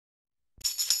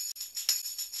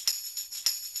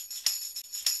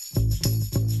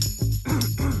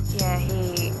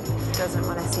doesn't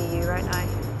want to see you right now.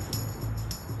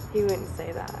 He wouldn't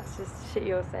say that. It's just shit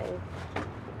you're saying.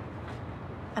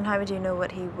 And how would you know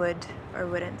what he would or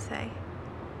wouldn't say?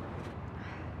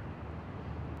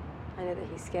 I know that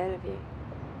he's scared of you.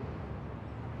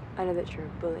 I know that you're a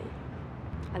bully.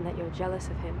 And that you're jealous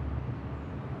of him.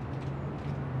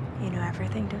 You know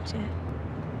everything, don't you?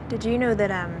 Did you know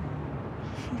that,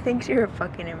 he thinks you're a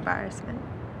fucking embarrassment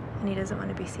and he doesn't want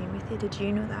to be seen with you? Did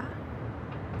you know that?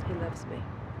 He loves me.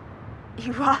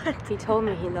 You what? He told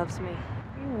me he loves me.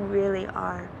 You really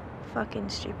are fucking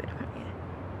stupid, aren't you?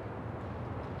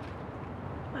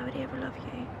 Why would he ever love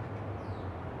you?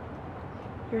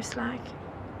 You're a slag.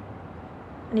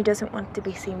 And he doesn't want to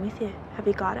be seen with you. Have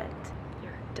you got it?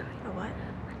 You're a dyke. A what?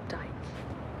 A dyke.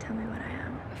 Tell me what I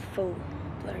am. A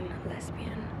full-blown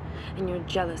lesbian. And you're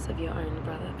jealous of your own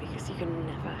brother because you can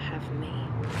never have me.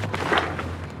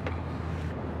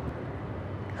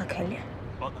 I'll kill you.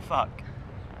 What the fuck?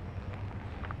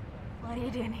 What are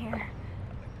you doing here?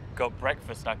 Got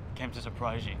breakfast. I came to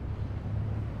surprise you.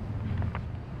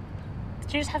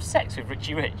 Did you just have sex with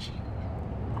Richie Rich?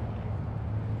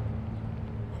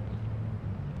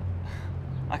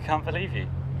 I can't believe you.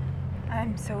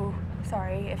 I'm so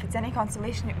sorry. If it's any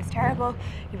consolation, it was terrible.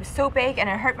 He was so big and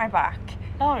it hurt my back.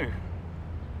 No.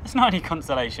 That's not any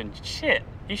consolation. Shit.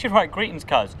 You should write greetings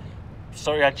cards.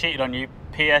 Sorry I cheated on you.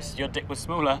 P.S. Your dick was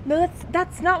smaller. No,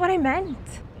 that's not what I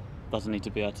meant. Doesn't need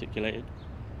to be articulated.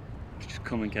 Just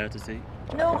common courtesy.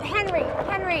 No, Henry,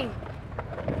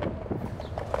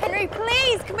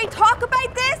 please, can we talk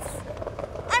about this?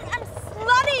 I'm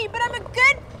slutty, but I'm a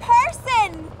good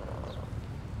person.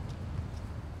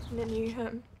 And then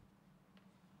you,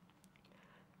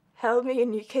 held me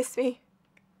and you kissed me.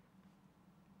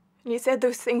 And you said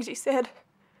those things you said.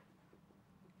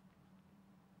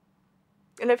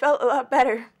 And I felt a lot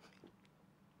better.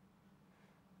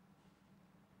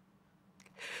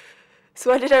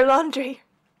 So I did our laundry.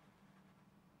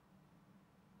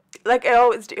 Like I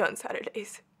always do on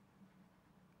Saturdays.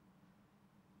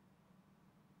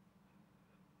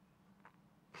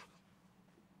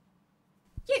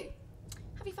 You!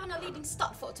 Have you found our leading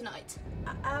stop for tonight?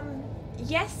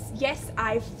 Yes,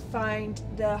 I've found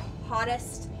the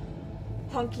hottest,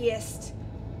 hunkiest,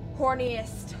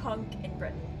 horniest hunk in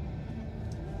Britain.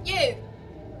 You!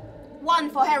 One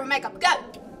for hair and makeup, go!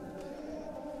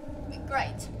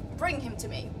 Great. Bring him to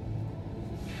me.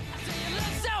 You look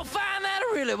so fine that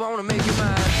I really want to make you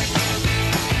mine.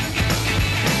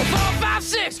 4, 5,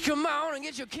 6, come on and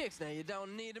get your kicks. Now you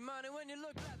don't need the money when you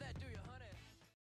look like